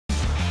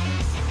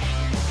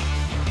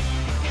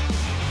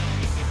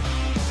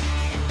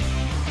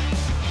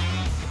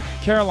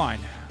Caroline,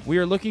 we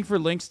are looking for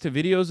links to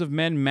videos of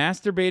men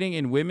masturbating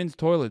in women's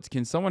toilets.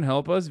 Can someone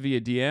help us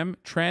via DM?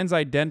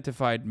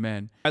 Trans-identified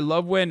men. I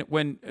love when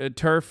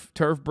turf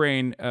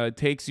brain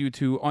takes you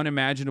to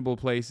unimaginable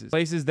places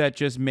that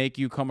just make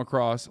you come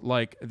across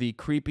like the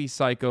creepy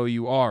psycho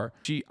you are.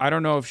 I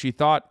don't know if she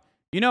thought,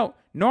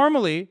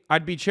 normally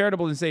I'd be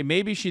charitable and say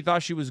maybe she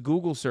thought she was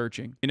Google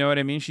searching. You know what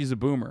I mean? She's a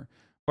boomer.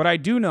 But I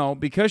do know,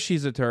 because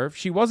she's a turf,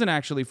 she wasn't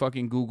actually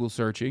fucking Google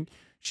searching.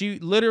 She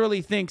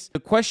literally thinks the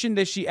question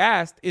that she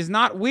asked is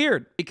not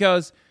weird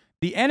because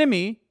the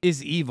enemy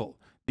is evil.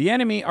 The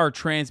enemy are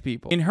trans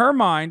people. In her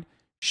mind,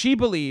 she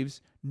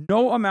believes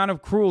no amount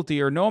of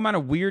cruelty or no amount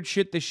of weird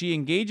shit that she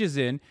engages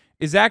in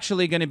is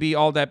actually going to be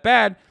all that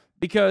bad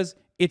because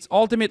it's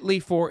ultimately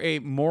for a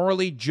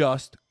morally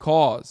just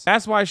cause.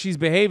 That's why she's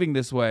behaving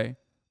this way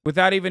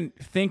without even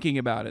thinking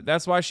about it.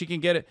 That's why she can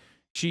get it.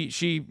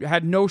 She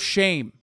had no shame